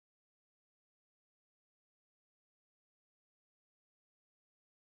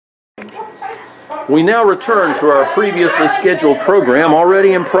We now return to our previously scheduled program,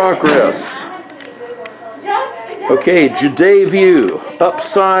 already in progress. Okay, Judet view,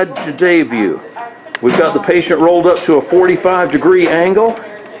 upside Judet view. We've got the patient rolled up to a 45-degree angle.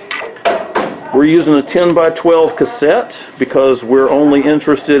 We're using a 10 by 12 cassette because we're only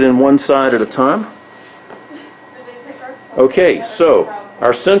interested in one side at a time. Okay, so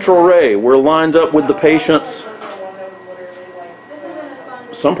our central ray, we're lined up with the patient's,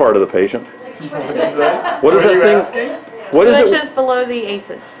 some part of the patient. What is that thing? What is it? 2 inches below the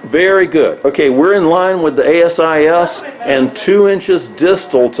ACES. Very good. Okay, we're in line with the ASIS and 2 inches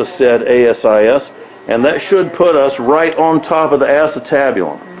distal to said ASIS, and that should put us right on top of the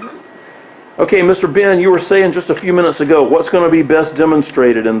acetabulum. Okay, Mr. Ben, you were saying just a few minutes ago, what's going to be best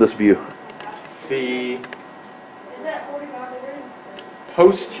demonstrated in this view? The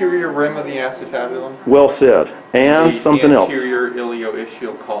posterior rim of the acetabulum. Well said. And something else. The anterior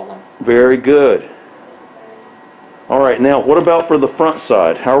ilioischial column. Very good. All right, now what about for the front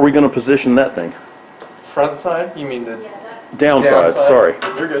side? How are we going to position that thing? Front side? You mean the Downside, sorry.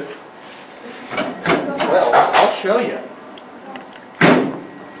 You're good. Well, I'll show you.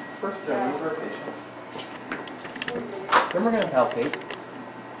 First, move our patient. Then we're going to palpate.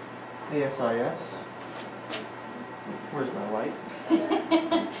 ASIS. Where's my light?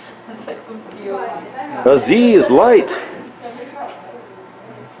 That's like some skill. A Z is light.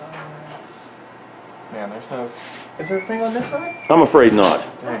 Man, there's no... Is there a thing on this side? I'm afraid not.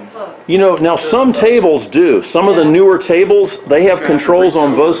 Dang. You know, now some tables do. Some of the newer tables, they have controls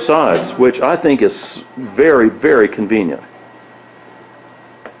on both sides, which I think is very, very convenient.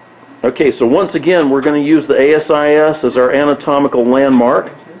 Okay, so once again, we're going to use the ASIS as our anatomical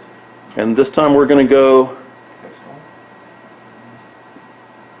landmark. And this time we're going to go...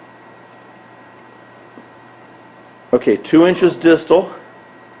 Okay, 2 inches distal.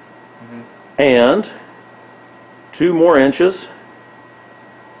 And 2 more inches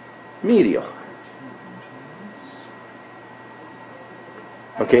medial.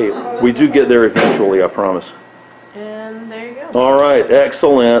 Okay, we do get there eventually, I promise. And there you go. All right,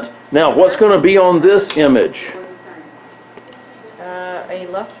 excellent. Now, what's going to be on this image? A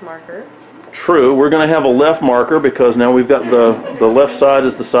left marker. True, we're going to have a left marker because now we've got the left side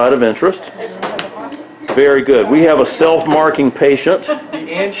is the side of interest. Very good. We have a self-marking patient.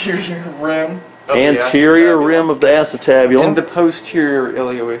 The anterior rim. Anterior rim of the acetabulum. And the posterior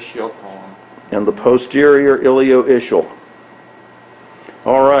ilioischial column. And the posterior ilioischial.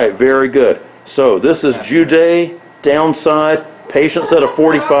 All right, very good. So this is Judet, downside, patient's at a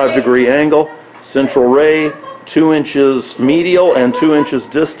 45-degree angle, central ray, 2 inches medial and 2 inches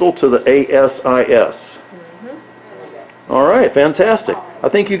distal to the ASIS. All right, fantastic. I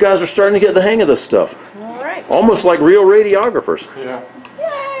think you guys are starting to get the hang of this stuff. All right. Almost like real radiographers. Yeah.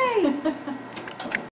 Yay!